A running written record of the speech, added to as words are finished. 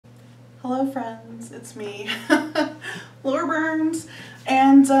Hello friends, it's me, Laura Burns,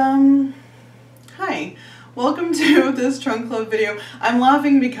 and hi, welcome to this trunk club video. I'm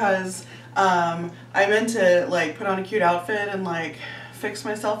laughing because I meant to like put on a cute outfit and like fix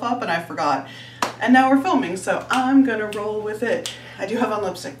myself up and I forgot. And now we're filming, so I'm gonna roll with it. I do have on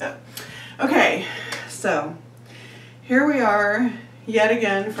lipstick though. Okay, so here we are yet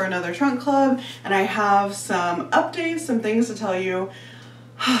again for another trunk club, and I have some updates, some things to tell you.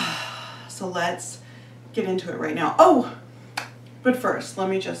 So let's get into it right now. Oh, but first, let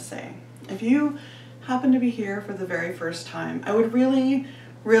me just say, if you happen to be here for the very first time, I would really,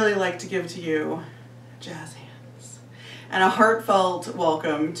 really like to give to you jazz hands and a heartfelt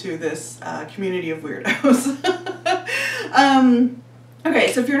welcome to this community of weirdos.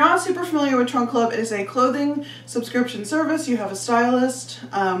 Okay, so if you're not super familiar with Trunk Club, it is a clothing subscription service. You have a stylist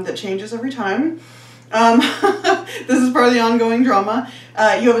that changes every time. This is part of the ongoing drama.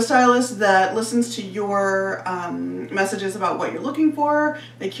 You have a stylist that listens to your messages about what you're looking for.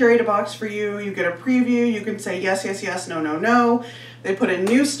 They curate a box for you. You get a preview. You can say yes, yes, yes, no, no, no. They put in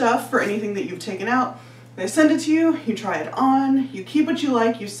new stuff for anything that you've taken out. They send it to you. You try it on. You keep what you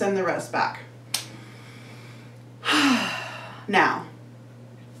like. You send the rest back. Now,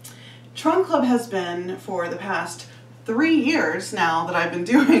 Trunk Club has been, for the past 3 years now that I've been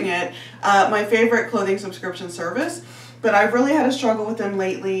doing it, my favorite clothing subscription service, but I've really had a struggle with them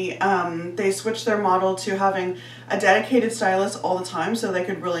lately. They switched their model to having a dedicated stylist all the time so they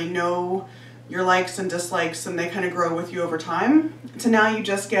could really know your likes and dislikes, and they kind of grow with you over time, to now you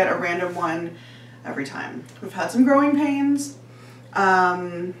just get a random one every time. We've had some growing pains.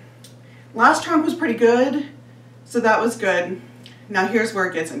 Last trunk was pretty good, so that was good. Now here's where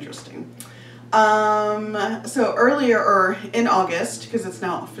it gets interesting. So earlier, or in August, because it's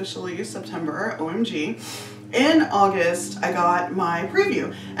now officially September, OMG, in August I got my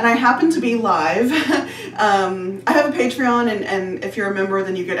preview, and I happened to be live. I have a Patreon, and if you're a member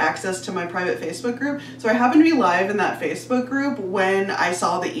then you get access to my private Facebook group, so I happened to be live in that Facebook group when I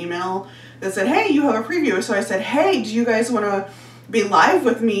saw the email that said, hey, you have a preview. So I said, hey, do you guys want to be live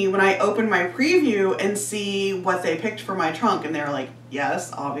with me when I open my preview and see what they picked for my trunk? And they were like,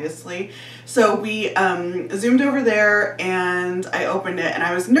 yes, obviously. So we zoomed over there and I opened it, and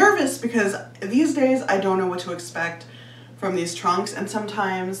I was nervous because these days I don't know what to expect from these trunks, and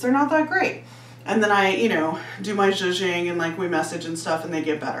sometimes they're not that great. And then I, you know, do my zhuzhing and like we message and stuff and they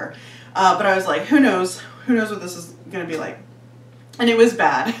get better. But I was like, who knows what this is gonna be like. And it was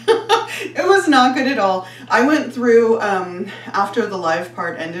bad. It was not good at all. I went through, after the live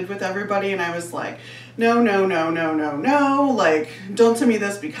part ended with everybody, and I was like, no, no, no, no, no, no, like, don't send me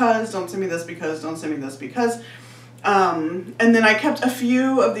this because, don't send me this because, don't send me this because. And then I kept a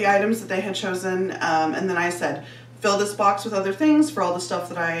few of the items that they had chosen, and then I said, fill this box with other things for all the stuff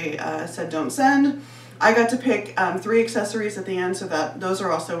that I said don't send. I got to pick 3 accessories at the end, so that those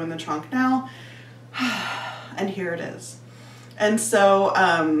are also in the trunk now. And here it is. And so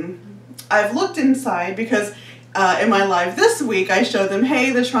I've looked inside because in my live this week I showed them,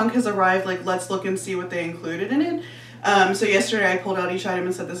 hey, the trunk has arrived, like let's look and see what they included in it. So yesterday I pulled out each item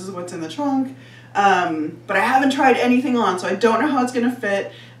and said this is what's in the trunk. But I haven't tried anything on, so I don't know how it's gonna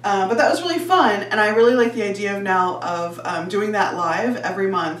fit. But that was really fun, and I really like the idea of now of doing that live every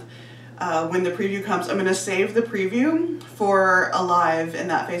month. When the preview comes, I'm going to save the preview for a live in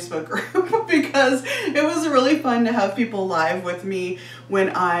that Facebook group because it was really fun to have people live with me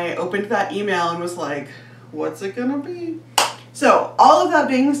when I opened that email and was like, what's it going to be? So all of that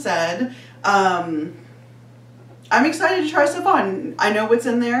being said, I'm excited to try stuff on. I know what's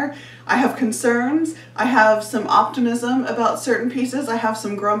in there. I have concerns. I have some optimism about certain pieces. I have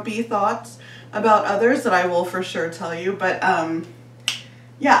some grumpy thoughts about others that I will for sure tell you, but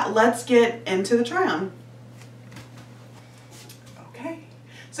yeah, let's get into the try-on. Okay,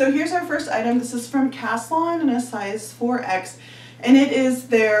 so here's our first item. This is from Caslon in a size 4X, and it is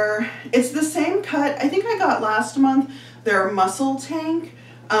it's the same cut I think I got last month, their muscle tank,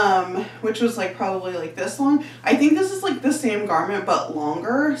 which was like probably like this long. I think this is like the same garment but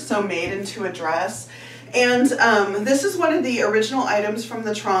longer, so made into a dress. And this is one of the original items from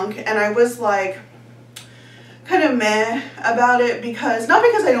the trunk, and I was like, kind of meh about it because, not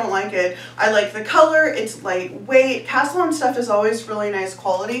because I don't like it, I like the color, it's lightweight, Caslon stuff is always really nice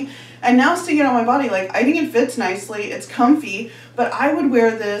quality, and now seeing it on my body, like, I think it fits nicely, it's comfy, but I would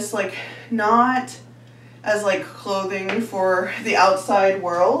wear this, like, not as, like, clothing for the outside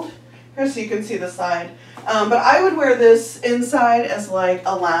world. Here, so you can see the side, but I would wear this inside as, like,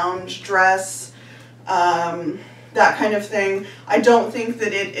 a lounge dress, that kind of thing. I don't think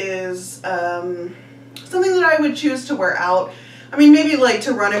that it is, something that I would choose to wear out. I mean, maybe like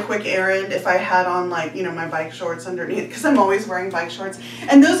to run a quick errand if I had on like, you know, my bike shorts underneath, because I'm always wearing bike shorts.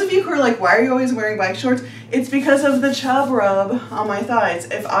 And those of you who are like, why are you always wearing bike shorts? It's because of the chub rub on my thighs.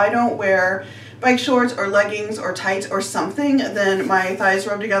 If I don't wear bike shorts or leggings or tights or something, then my thighs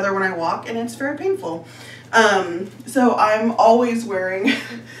rub together when I walk and it's very painful. So I'm always wearing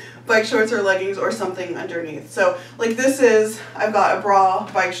bike shorts or leggings or something underneath. So like this is, I've got a bra,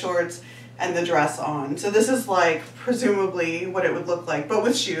 bike shorts, and the dress on. So this is like presumably what it would look like, but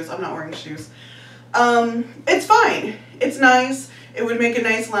with shoes. I'm not wearing shoes. It's fine. It's nice. It would make a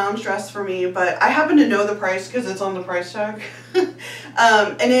nice lounge dress for me, but I happen to know the price because it's on the price tag.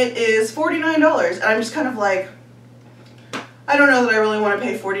 And it is $49. And I'm just kind of like, I don't know that I really want to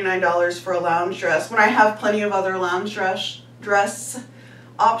pay $49 for a lounge dress when I have plenty of other lounge dress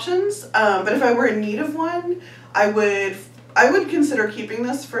options. But if I were in need of one, I would consider keeping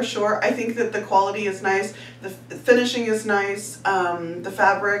this for sure. I think that the quality is nice, the finishing is nice, the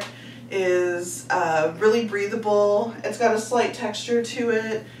fabric is really breathable. It's got a slight texture to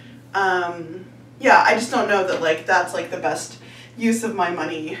it. Yeah, I just don't know that like that's like the best use of my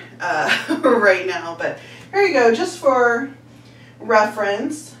money right now. But here you go, just for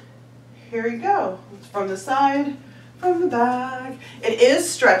reference. Here you go. It's from the side, from the back. It is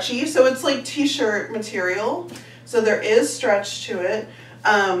stretchy, so it's like t-shirt material. So there is stretch to it.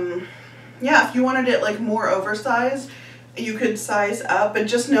 Yeah, if you wanted it like more oversized, you could size up, but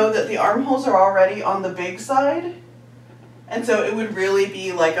just know that the armholes are already on the big side. And so it would really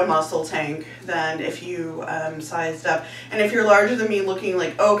be like a muscle tank than if you sized up. And if you're larger than me looking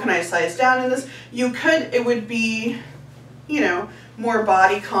like, oh, can I size down in this? You could, it would be, you know, more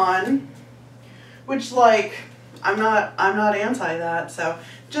bodycon, which like, I'm not anti that. So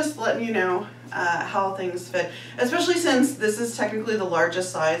just letting you know how things fit, especially since this is technically the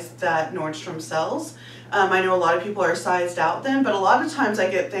largest size that Nordstrom sells. I know a lot of people are sized out then, but a lot of times I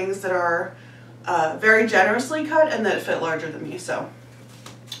get things that are very generously cut and that fit larger than me. So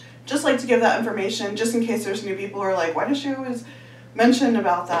just like to give that information just in case there's new people who are like, why does she always mention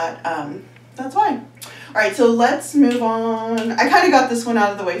about that? That's fine. All right, so let's move on. I kind of got this one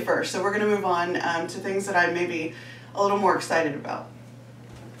out of the way first, so we're going to move on to things that I'm maybe a little more excited about.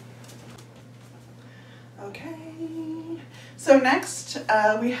 Okay, so next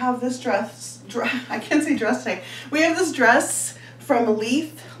we have this I can't say dress today. We have this dress from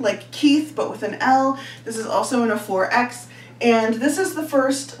Leith, like Keith, but with an L. This is also in a 4X, and this is the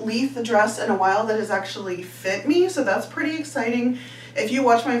first Leith dress in a while that has actually fit me, so that's pretty exciting. If you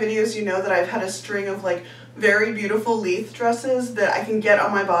watch my videos, you know that I've had a string of like very beautiful Leith dresses that I can get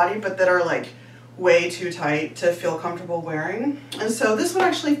on my body, but that are like way too tight to feel comfortable wearing. And so this one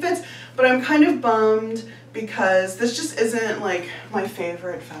actually fits, but I'm kind of bummed because this just isn't like my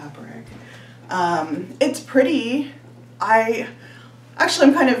favorite fabric. It's pretty. I'm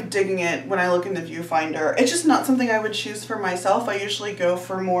kind of digging it when I look in the viewfinder. It's just not something I would choose for myself. I usually go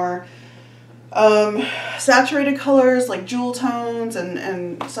for more saturated colors like jewel tones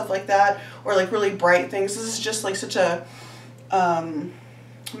and stuff like that, or like really bright things. This is just like such a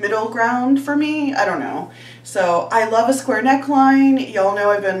middle ground for me. I don't know. So I love a square neckline. Y'all know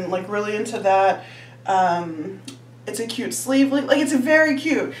I've been like really into that. It's a cute sleeve, like it's very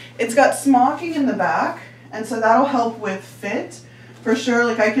cute. It's got smocking in the back, and so that'll help with fit for sure.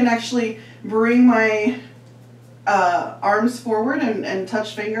 Like I can actually bring my arms forward and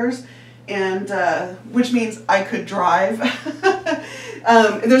touch fingers, and which means I could drive.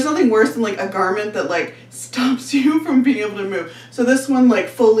 There's nothing worse than like a garment that like stops you from being able to move. So this one like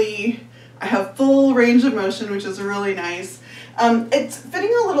fully, I have full range of motion, which is really nice. It's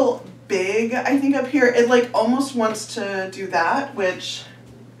fitting a little big, I think, up here. It like almost wants to do that, which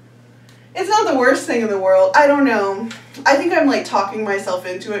it's not the worst thing in the world. I don't know. I think I'm like talking myself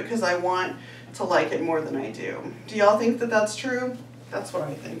into it because I want to like it more than I do. Do y'all think that that's true? That's what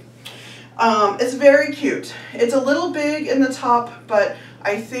I think. It's very cute. It's a little big in the top, but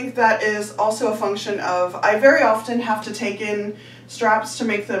I think that is also a function of I very often have to take in straps to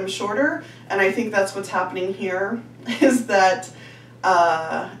make them shorter, and I think that's what's happening here, is that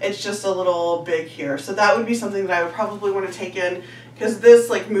it's just a little big here. So that would be something that I would probably want to take in, because this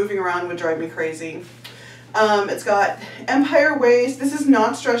like moving around would drive me crazy. It's got empire waist. This is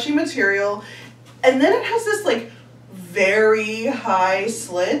not stretchy material, and then it has this like very high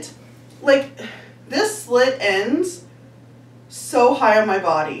slit. Like this slit ends so high on my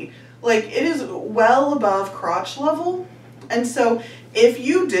body. Like it is well above crotch level. And so if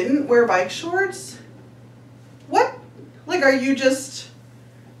you didn't wear bike shorts, what? Like, are you just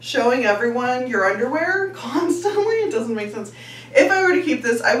showing everyone your underwear constantly? It doesn't make sense. If I were to keep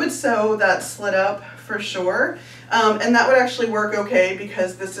this, I would sew that slit up for sure. And that would actually work okay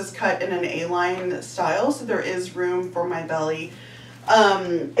because this is cut in an A-line style, so there is room for my belly.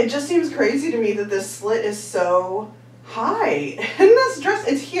 It just seems crazy to me that this slit is so high. And this dress,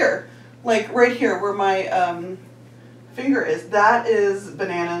 it's here, like right here where my finger is. That is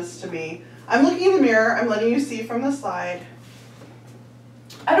bananas to me. I'm looking in the mirror, I'm letting you see from the side.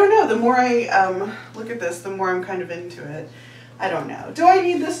 I don't know, the more I look at this, the more I'm kind of into it. I don't know. Do I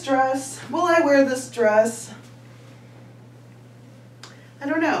need this dress? Will I wear this dress? I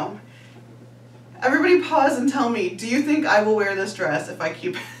don't know. Everybody pause and tell me, do you think I will wear this dress if I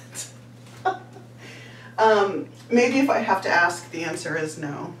keep it? Maybe if I have to ask, the answer is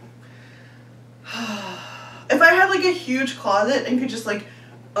no. If I had like a huge closet and could just like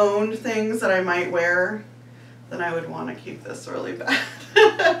own things that I might wear, then I would want to keep this really bad.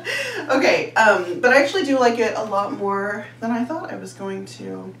 Okay, but I actually do like it a lot more than I thought I was going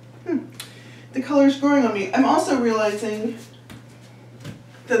to. The color's growing on me. I'm also realizing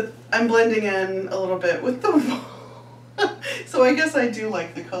that I'm blending in a little bit with the so I guess I do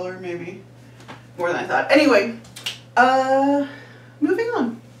like the color maybe more than I thought. Anyway, moving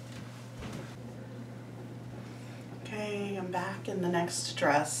on. Okay, I'm back in the next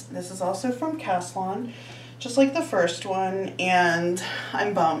dress. This is also from Caslon, just like the first one, and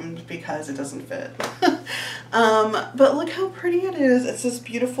I'm bummed because it doesn't fit. But look how pretty it is. It's this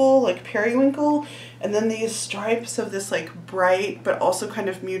beautiful like periwinkle, and then these stripes of this like bright but also kind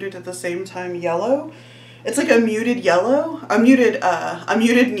of muted at the same time yellow. It's like a muted yellow, a muted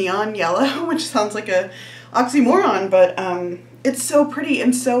neon yellow, which sounds like a oxymoron, but it's so pretty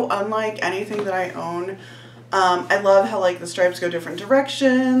and so unlike anything that I own. I love how like the stripes go different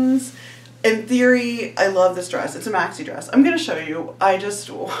directions. In theory, I love this dress. It's a maxi dress. I'm gonna show you. I just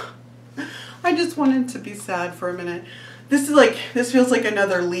wanted to be sad for a minute. This feels like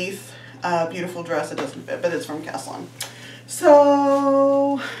another Leith beautiful dress. It doesn't fit, but it's from Caslon.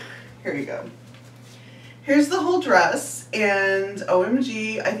 So here you go. Here's the whole dress, and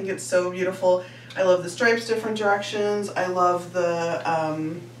OMG, I think it's so beautiful. I love the stripes different directions. I love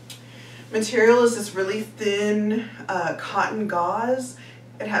the material is this really thin cotton gauze.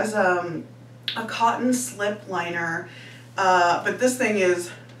 It has a cotton slip liner, but this thing is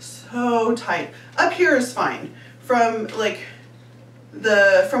so tight. Up here is fine. From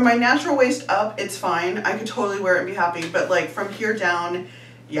my natural waist up, it's fine. I could totally wear it and be happy, but like from here down,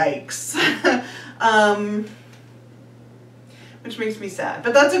 yikes. Which makes me sad,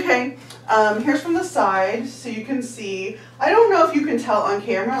 but that's okay. Here's from the side, so you can see. I don't know if you can tell on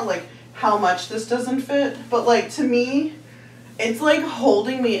camera like how much this doesn't fit, but like to me, it's like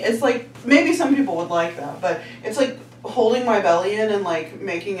holding me. It's like, maybe some people would like that, but it's like holding my belly in and like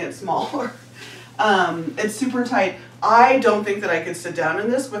making it smaller. It's super tight. I don't think that I could sit down in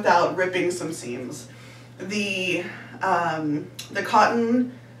this without ripping some seams. The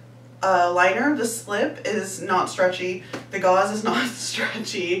cotton liner, the slip is not stretchy. The gauze is not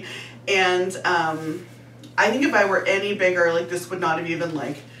stretchy. And I think if I were any bigger, like this would not have even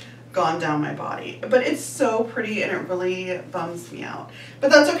like gone down my body. But it's so pretty and it really bums me out.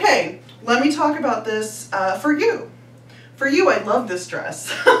 But that's okay. Let me talk about this for you. For you, I love this dress.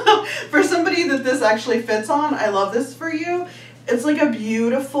 For somebody that this actually fits on, I love this for you. It's like a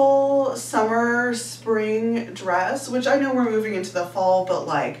beautiful summer, spring dress, which I know we're moving into the fall, but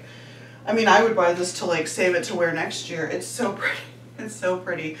like, I mean, I would buy this to like save it to wear next year. It's so pretty. It's so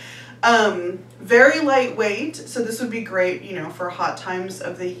pretty. Very lightweight, so this would be great, you know, for hot times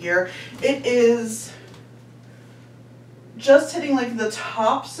of the year. It is just hitting like the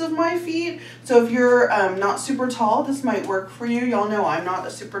tops of my feet, so if you're not super tall, this might work for you. Y'all know I'm not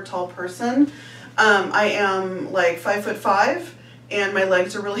a super tall person. I am like 5'5", and my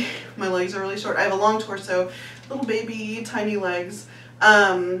legs are really short. I have a long torso, little baby tiny legs.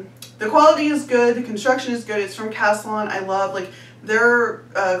 The quality is good, the construction is good. It's from Caslon. I love like their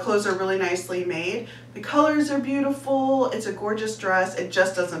clothes are really nicely made. The colors are beautiful. It's a gorgeous dress. It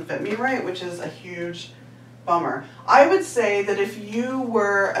just doesn't fit me right, which is a huge bummer. I would say that if you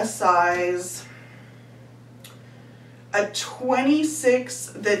were a size 26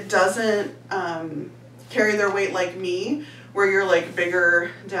 that doesn't carry their weight like me, where you're like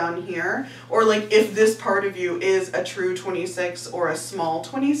bigger down here, or like if this part of you is a true 26 or a small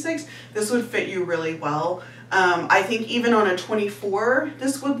 26, this would fit you really well. I think even on a 24,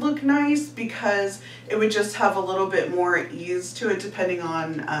 this would look nice because it would just have a little bit more ease to it depending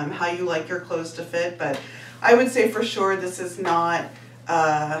on how you like your clothes to fit. But I would say for sure this is not,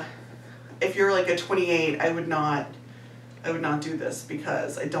 if you're like a 28, I would not do this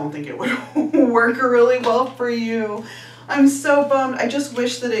because I don't think it would work really well for you. I'm so bummed. I just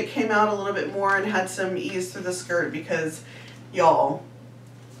wish that it came out a little bit more and had some ease through the skirt because, y'all,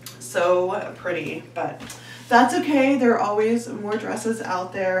 so pretty. But that's okay. There are always more dresses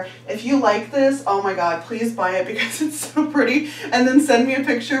out there. If you like this, oh my God, please buy it because it's so pretty. And then send me a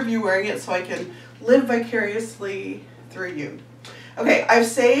picture of you wearing it so I can live vicariously through you. Okay, I've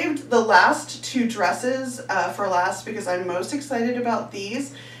saved the last two dresses for last because I'm most excited about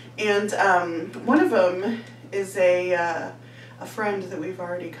these. And one of them is a friend that we've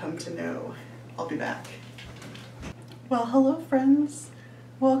already come to know. I'll be back. Well, hello friends.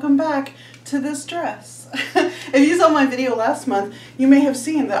 Welcome back to this dress. If you saw my video last month, you may have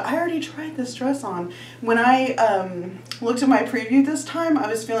seen that I already tried this dress on. When I looked at my preview this time, I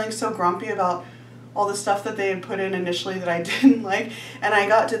was feeling so grumpy about all the stuff that they had put in initially that I didn't like. And I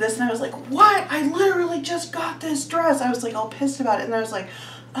got to this and I was like, what? I literally just got this dress. I was like all pissed about it. And I was like,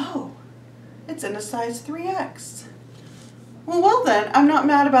 oh, it's in a size 3X. Well then, I'm not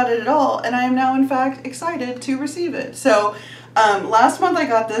mad about it at all. And I am now in fact excited to receive it. So last month I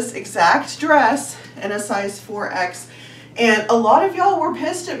got this exact dress in a size 4X. And a lot of y'all were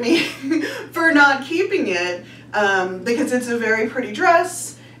pissed at me for not keeping it because it's a very pretty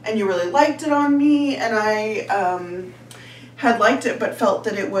dress. And you really liked it on me, and I had liked it but felt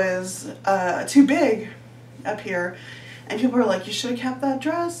that it was too big up here. And people were like, you should have kept that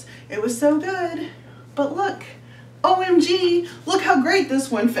dress. It was so good. But look, OMG, look how great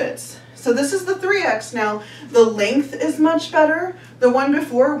this one fits. So this is the 3X now. The length is much better. The one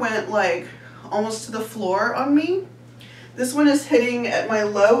before went like almost to the floor on me. This one is hitting at my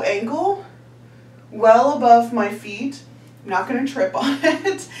low ankle, well above my feet. I'm not going to trip on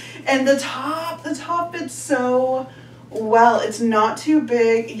it. And the top fits so well. It's not too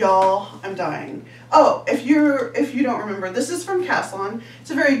big, y'all. I'm dying. Oh, if you don't remember, this is from Caslon. It's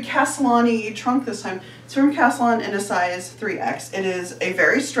a very Caslon-y trunk this time. It's from Caslon in a size 3X. It is a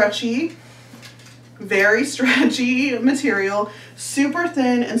very stretchy material, super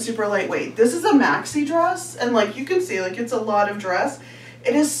thin and super lightweight. This is a maxi dress, and like you can see, like it's a lot of dress.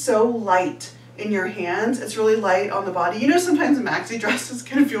 It is so light in your hands. It's really light on the body. You know, sometimes a maxi dress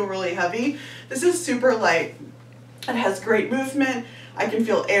can feel really heavy. This is super light. It has great movement. I can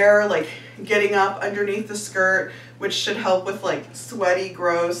feel air like getting up underneath the skirt, which should help with like sweaty,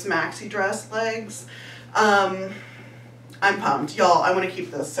 gross maxi dress legs. I'm pumped. Y'all, I want to keep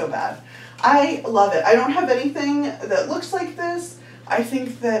this so bad. I love it. I don't have anything that looks like this. I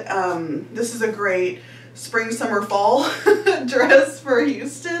think that this is a great spring, summer, fall dress for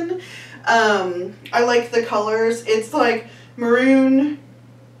Houston. I like the colors. It's like maroon,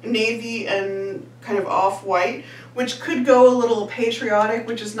 navy, and kind of off-white, which could go a little patriotic,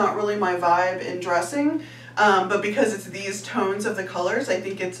 which is not really my vibe in dressing. But because it's these tones of the colors, I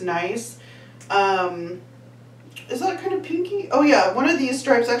think it's nice. Is that kind of pinky? Oh yeah, one of these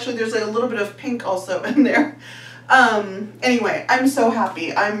stripes, actually there's like a little bit of pink also in there. Anyway, I'm so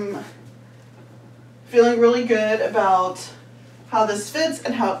happy. I'm feeling really good about how this fits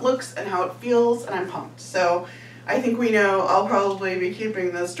and how it looks and how it feels, and I'm pumped. So I think we know I'll probably be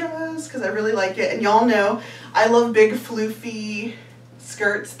keeping this dress because I really like it. And y'all know I love big floofy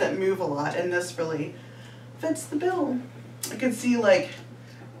skirts that move a lot, and this really fits the bill. I could see like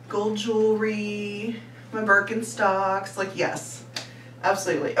gold jewelry, my Birkenstocks, like yes,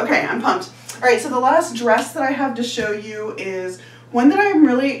 absolutely. Okay, I'm pumped. All right, so the last dress that I have to show you is one that I'm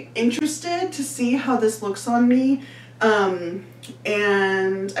really interested to see how this looks on me.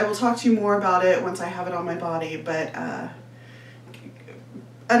 And I will talk to you more about it once I have it on my body, but I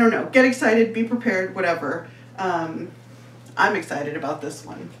don't know, get excited, be prepared, whatever. I'm excited about this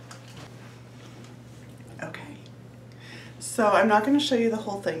one. Okay, so I'm not going to show you the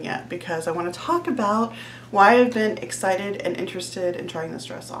whole thing yet because I want to talk about why I've been excited and interested in trying this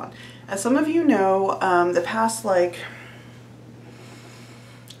dress on. As some of you know, the past like,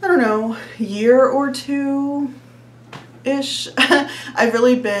 I don't know, year or two ish, I've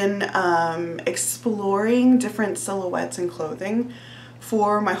really been exploring different silhouettes and clothing.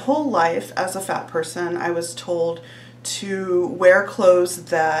 For my whole life as a fat person, I was told to wear clothes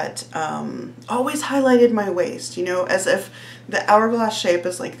that always highlighted my waist, you know, as if the hourglass shape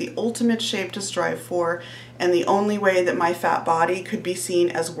is like the ultimate shape to strive for, and the only way that my fat body could be seen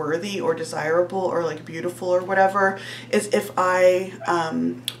as worthy or desirable or like beautiful or whatever is if I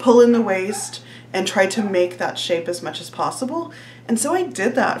pull in the waist and try to make that shape as much as possible. And so I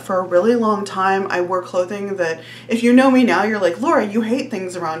did that for a really long time. I wore clothing that, if you know me now, you're like, Laura, you hate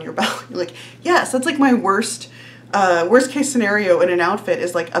things around your belly. You're like, yes, that's like my worst case scenario in an outfit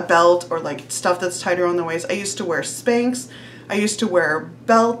is like a belt or like stuff that's tighter on the waist. I used to wear Spanx. I used to wear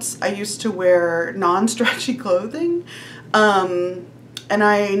belts. I used to wear non-stretchy clothing. And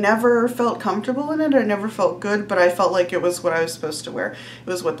I never felt comfortable in it. I never felt good, but I felt like it was what I was supposed to wear. It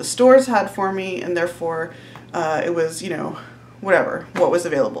was what the stores had for me, and therefore it was, you know, whatever, what was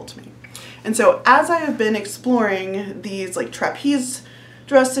available to me. And so as I have been exploring these like trapeze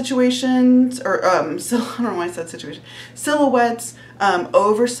dress situations, or I don't know why I said situation, silhouettes,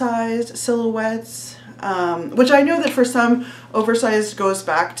 oversized silhouettes, which I know that for some, oversized goes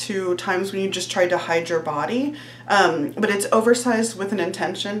back to times when you just tried to hide your body, but it's oversized with an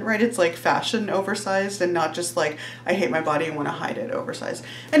intention, right? It's like fashion oversized and not just like, I hate my body and want to hide it oversized.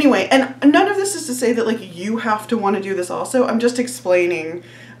 Anyway, and none of this is to say that like you have to want to do this also. I'm just explaining,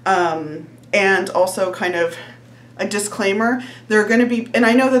 and also kind of a disclaimer. There are going to be, and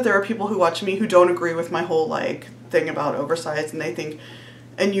I know that there are people who watch me who don't agree with my whole like thing about oversized, and they think,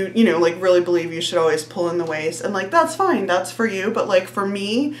 and you know, like really believe you should always pull in the waist, and like that's fine, that's for you, but like for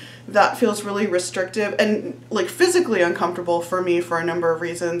me that feels really restrictive and like physically uncomfortable for me for a number of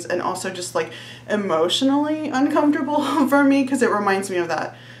reasons, and also just like emotionally uncomfortable for me because it reminds me of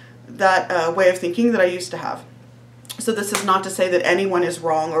that way of thinking that I used to have. So this is not to say that anyone is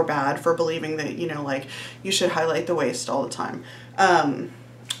wrong or bad for believing that, you know, like you should highlight the waist all the time,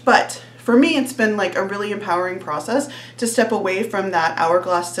 but for me, it's been like a really empowering process to step away from that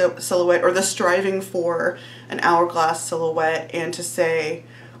hourglass silhouette, or the striving for an hourglass silhouette, and to say,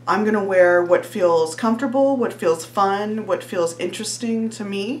 I'm going to wear what feels comfortable, what feels fun, what feels interesting to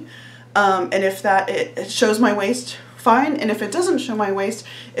me. And if that, it shows my waist, fine. And if it doesn't show my waist,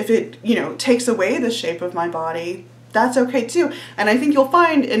 if it, you know, takes away the shape of my body, that's okay too. And I think you'll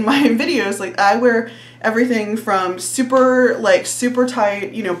find in my videos, like I wear everything from super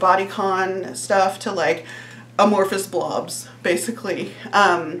tight, you know, bodycon stuff to like amorphous blobs, basically.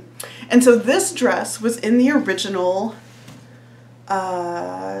 And so this dress was in the original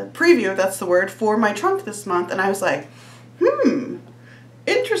preview, that's the word, for my trunk this month. And I was like,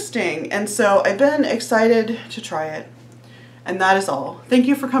 interesting. And so I've been excited to try it. And that is all. Thank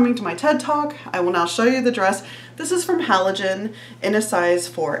you for coming to my TED Talk. I will now show you the dress. This is from Halogen in a size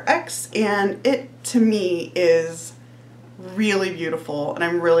 4X, and it, to me, is really beautiful, and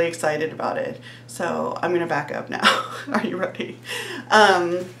I'm really excited about it. So I'm gonna back up now. Are you ready?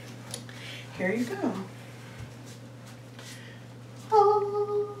 Here you go.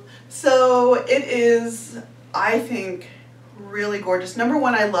 Oh. So it is, I think, really gorgeous. Number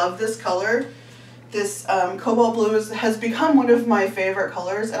one, I love this color. This cobalt blue has become one of my favorite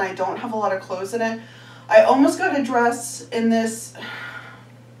colors, and I don't have a lot of clothes in it. I almost got a dress in this,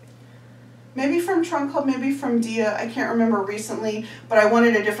 maybe from Trunk Club, maybe from Dia, I can't remember recently, but I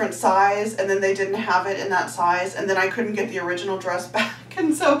wanted a different size, and then they didn't have it in that size, and then I couldn't get the original dress back,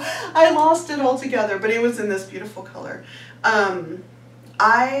 and so I lost it altogether, but it was in this beautiful color.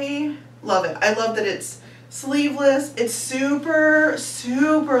 I love it. I love that it's sleeveless. It's super,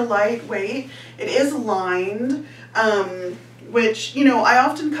 super lightweight. It is lined, which, you know, I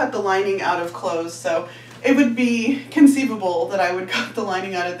often cut the lining out of clothes, so it would be conceivable that I would cut the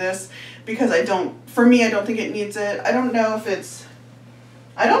lining out of this, because for me, I don't think it needs it. I don't know if it's,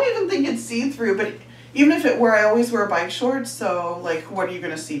 I don't even think it's see-through, but even if it were, I always wear bike shorts, so like, what are you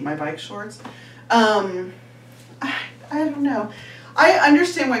going to see, my bike shorts? I don't know. I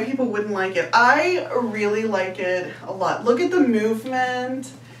understand why people wouldn't like it. I really like it a lot. Look at the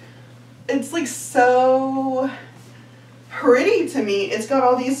movement. It's like so pretty to me. It's got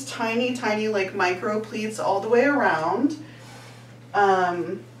all these tiny, tiny like micro pleats all the way around.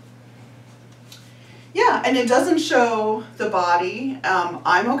 Yeah, and it doesn't show the body.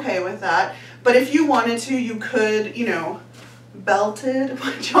 I'm okay with that. But if you wanted to, you could, you know, belt it.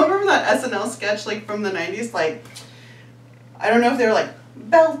 Do you remember that SNL sketch like from the 90s? Like, I don't know if they were like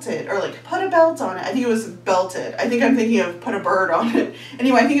belted or like put a belt on it. I think it was belted. I think I'm thinking of put a bird on it.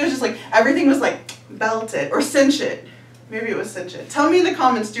 Anyway, I think it was just like everything was like belted or cinch it. Maybe it was cinch it. Tell me in the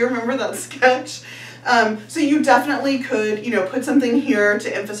comments, do you remember that sketch? So you definitely could, you know, put something here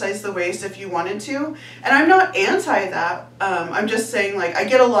to emphasize the waist if you wanted to. And I'm not anti that. I'm just saying, like, I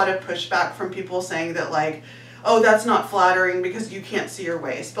get a lot of pushback from people saying that like, oh, that's not flattering because you can't see your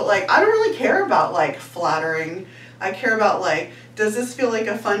waist. But like, I don't really care about like flattering. I care about like, does this feel like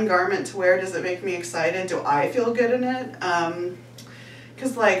a fun garment to wear? Does it make me excited? Do I feel good in it?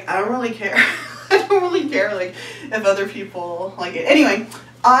 Cause like, I don't really care. I don't really care like if other people like it. Anyway,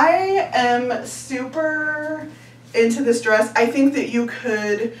 I am super into this dress. I think that you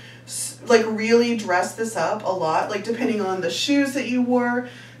could like really dress this up a lot, like depending on the shoes that you wore,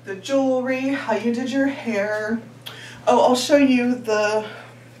 the jewelry, how you did your hair. Oh, I'll show you the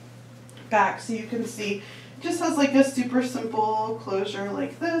back so you can see. just has like a super simple closure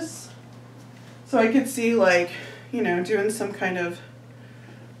like this. So I could see like, you know, doing some kind of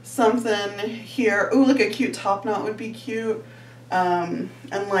something here. Oh, look, a cute top knot would be cute. And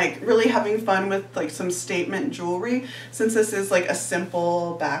like really having fun with like some statement jewelry, since this is like a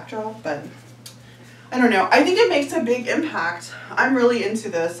simple backdrop. But I don't know, I think it makes a big impact. I'm really into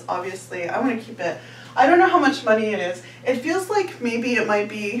this, obviously. I want to keep it. I don't know how much money it is. It feels like maybe it might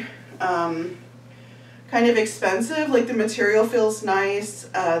be kind of expensive. Like the material feels nice,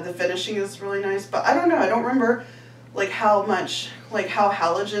 the finishing is really nice, but I don't know, I don't remember like how much, like how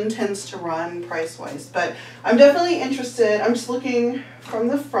halogen tends to run price wise, but I'm definitely interested. I'm just looking from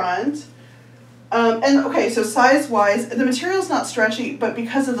the front. And okay, so size wise, the material's not stretchy, but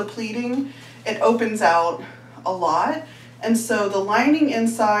because of the pleating, it opens out a lot. And so the lining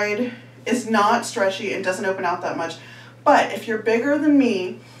inside is not stretchy and doesn't open out that much. But if you're bigger than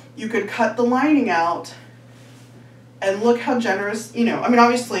me, you could cut the lining out and look how generous, you know, I mean,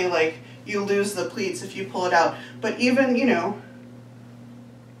 obviously like you lose the pleats if you pull it out, but even, you know,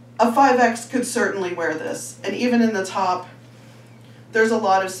 a 5X could certainly wear this. And even in the top, there's a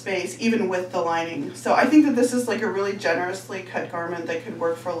lot of space, even with the lining. So I think that this is like a really generously cut garment that could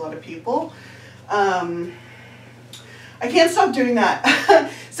work for a lot of people. I can't stop doing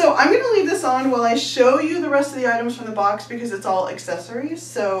that. So I'm going to leave this on while I show you the rest of the items from the box because it's all accessories.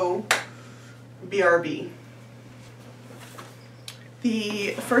 So BRB.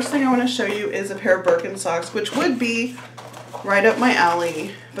 The first thing I want to show you is a pair of Birkenstocks, which would be right up my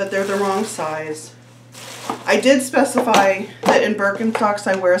alley, but they're the wrong size. I did specify that in Birkenstocks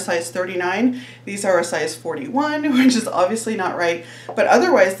I wear a size 39. These are a size 41, which is obviously not right. But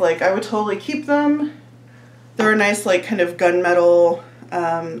otherwise, like, I would totally keep them. They're a nice, like, kind of gunmetal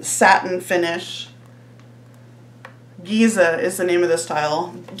satin finish. Giza is the name of the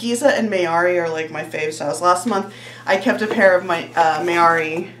style. Giza and Mayari are like my fave styles. Last month I kept a pair of my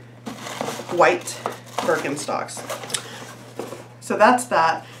Mayari white Birkenstocks. So that's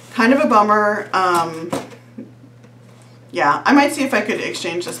that. Kind of a bummer. Yeah, I might see if I could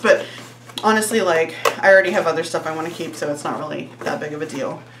exchange this, but honestly, like, I already have other stuff I want to keep, so it's not really that big of a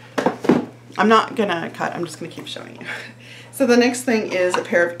deal. I'm not gonna cut, I'm just gonna keep showing you. So the next thing is a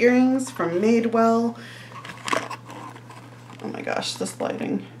pair of earrings from Madewell. Oh my gosh, this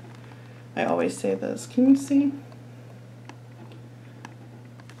lighting. I always say this. Can you see?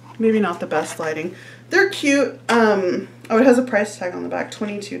 Maybe not the best lighting. They're cute. Oh, it has a price tag on the back,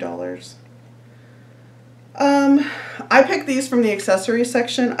 $22. I picked these from the accessory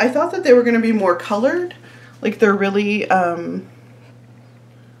section. I thought that they were going to be more colored. Like they're really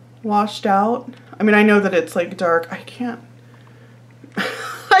washed out. I mean, I know that it's like dark. I can't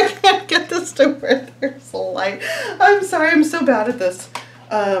get this to where there's a light. I'm sorry, I'm so bad at this.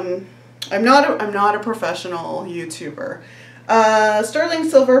 I'm not a professional YouTuber. Sterling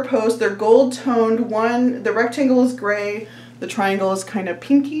silver post. They're gold toned. One, the rectangle is gray. The triangle is kind of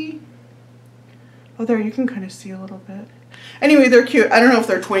pinky. Oh, there, you can kind of see a little bit. Anyway, they're cute. I don't know if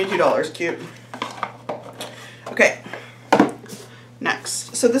they're $22 cute. Okay.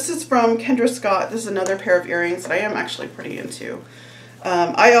 Next. So this is from Kendra Scott. This is another pair of earrings that I am actually pretty into.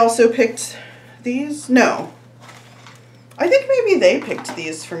 I also picked these. No. I think maybe they picked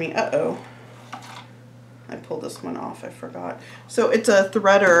these for me. Uh-oh. I pulled this one off. I forgot. So it's a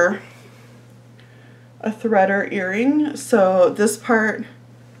threader earring. So this part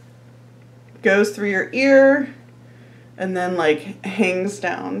goes through your ear and then like hangs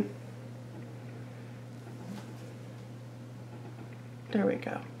down. There we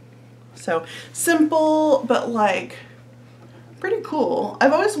go. So simple, but like pretty cool.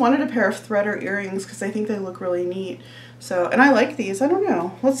 I've always wanted a pair of threader earrings because I think they look really neat. So, and I like these. I don't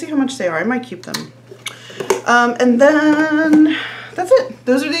know. Let's see how much they are. I might keep them. And then that's it.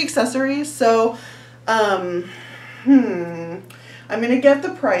 Those are the accessories. So, I'm going to get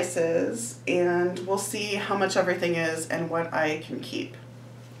the prices and we'll see how much everything is and what I can keep.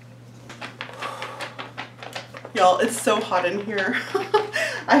 Y'all, it's so hot in here.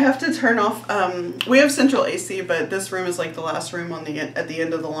 I have to turn off, we have central AC, but this room is like the last room on at the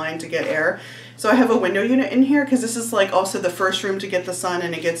end of the line to get air. So I have a window unit in here because this is like also the first room to get the sun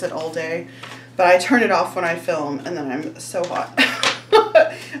and it gets it all day. But I turn it off when I film and then I'm so hot.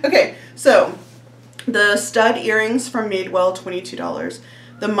 Okay, so the stud earrings from Madewell, $22.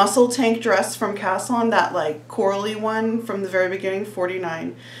 The muscle tank dress from Casson, that like corally one from the very beginning,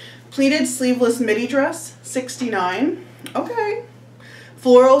 $49. Pleated sleeveless midi dress, $69. Okay.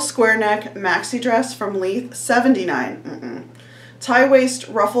 Floral square neck maxi dress from Leith, $79. Tie waist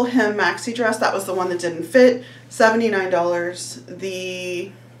ruffle hem maxi dress, that was the one that didn't fit, $79.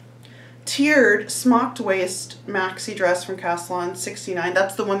 The tiered smocked waist maxi dress from Caslon, $69.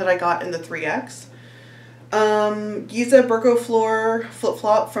 That's the one that I got in the 3X. Giza Burko Floor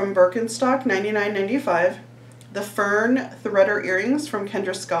flip-flop from Birkenstock, $99.95. The Fern Threader earrings from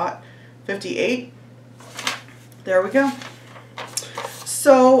Kendra Scott, $58. There we go.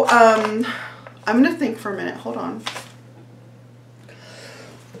 So, I'm going to think for a minute. Hold on.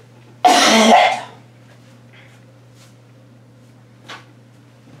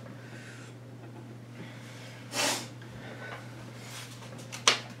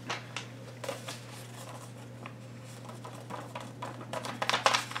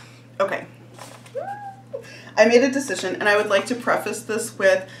 Okay. I made a decision, and I would like to preface this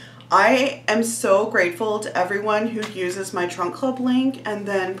with, I am so grateful to everyone who uses my Trunk Club link and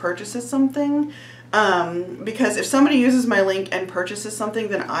then purchases something, because if somebody uses my link and purchases something,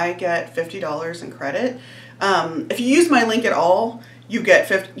 then I get $50 in credit. If you use my link at all, you get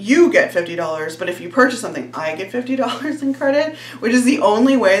 $50, but if you purchase something, I get $50 in credit, which is the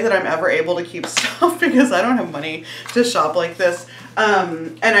only way that I'm ever able to keep stuff, because I don't have money to shop like this.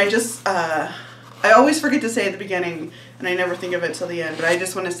 And I always forget to say at the beginning, and I never think of it till the end, but I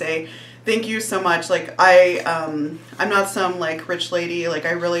just want to say thank you so much. Like, I'm not some like rich lady, like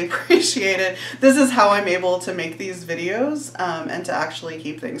I really appreciate it. This is how I'm able to make these videos, and to actually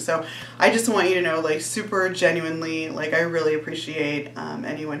keep things. So I just want you to know, like, super genuinely, like, I really appreciate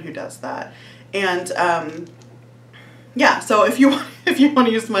anyone who does that. And yeah, so if you want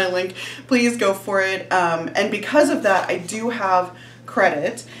to use my link, please go for it. And because of that, I do have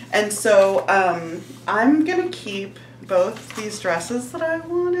credit, and so I'm gonna keep both these dresses that I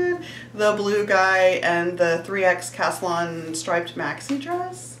wanted, the blue guy and the 3X Caslon striped maxi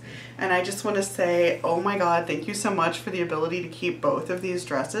dress. And I just want to say, oh my god, thank you so much for the ability to keep both of these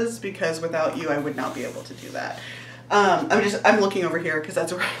dresses, because without you I would not be able to do that. I'm looking over here because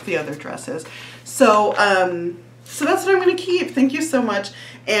that's where the other dress is. So so that's what I'm going to keep. Thank you so much.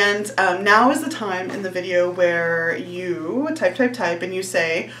 And now is the time in the video where you type, and you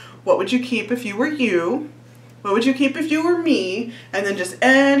say, what would you keep if you were you? What would you keep if you were me? And then just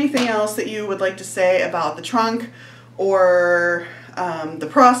anything else that you would like to say about the trunk, or the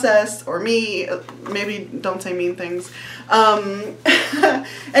process, or me. Maybe don't say mean things.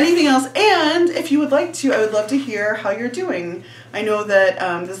 Anything else. And if you would like to, I would love to hear how you're doing. I know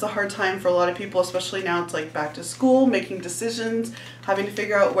that this is a hard time for a lot of people, especially now it's like back to school, making decisions, having to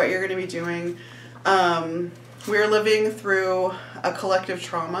figure out what you're going to be doing. We're living through a collective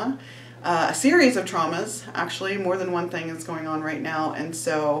trauma, a series of traumas, actually. More than one thing is going on right now. And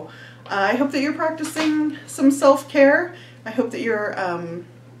so I hope that you're practicing some self-care. I hope that you're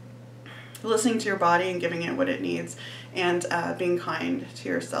listening to your body and giving it what it needs, and being kind to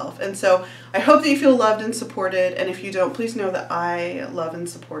yourself. And so I hope that you feel loved and supported, and if you don't, please know that I love and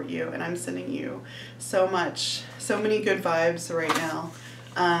support you, and I'm sending you so much, so many good vibes right now.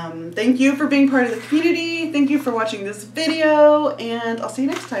 Thank you for being part of the community. Thank you for watching this video, and I'll see you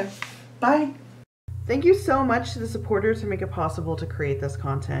next time. Bye. Thank you so much to the supporters who make it possible to create this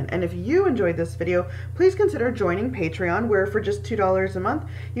content. And if you enjoyed this video, please consider joining Patreon, where for just $2 a month,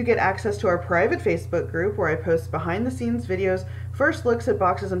 you get access to our private Facebook group where I post behind the scenes videos, first looks at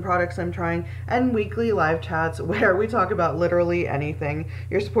boxes and products I'm trying, and weekly live chats where we talk about literally anything.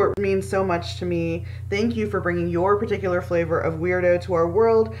 Your support means so much to me. Thank you for bringing your particular flavor of weirdo to our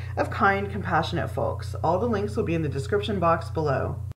world of kind, compassionate folks. All the links will be in the description box below.